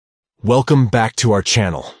Welcome back to our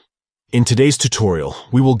channel. In today's tutorial,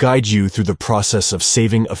 we will guide you through the process of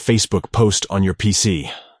saving a Facebook post on your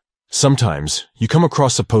PC. Sometimes, you come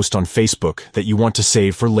across a post on Facebook that you want to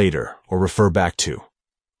save for later or refer back to.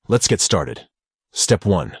 Let's get started. Step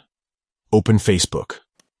 1. Open Facebook.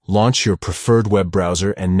 Launch your preferred web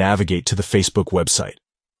browser and navigate to the Facebook website.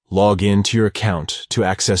 Log in to your account to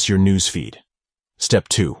access your newsfeed. Step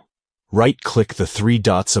 2. Right-click the three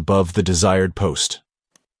dots above the desired post.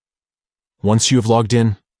 Once you have logged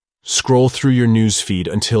in, scroll through your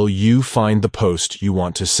newsfeed until you find the post you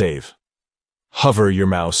want to save. Hover your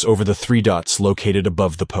mouse over the three dots located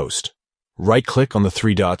above the post. Right-click on the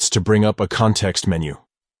three dots to bring up a context menu.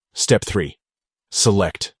 Step 3.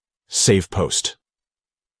 Select Save Post.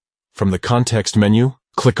 From the context menu,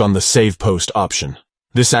 click on the Save Post option.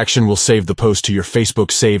 This action will save the post to your Facebook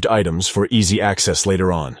saved items for easy access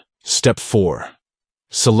later on. Step 4.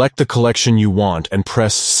 Select the collection you want and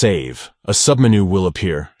press Save. A submenu will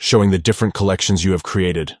appear showing the different collections you have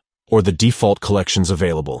created, or the default collections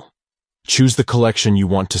available. Choose the collection you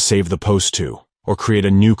want to save the post to, or create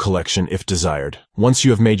a new collection if desired. Once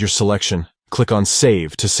you have made your selection, click on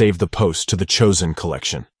Save to save the post to the chosen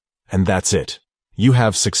collection. And that's it. You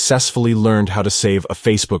have successfully learned how to save a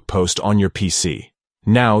Facebook post on your PC.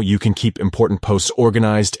 Now you can keep important posts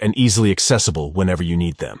organized and easily accessible whenever you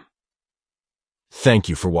need them. Thank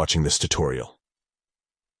you for watching this tutorial.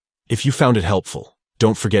 If you found it helpful,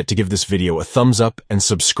 don't forget to give this video a thumbs up and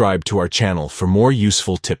subscribe to our channel for more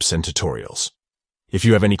useful tips and tutorials. If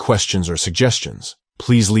you have any questions or suggestions,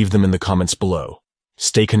 please leave them in the comments below.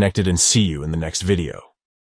 Stay connected and see you in the next video.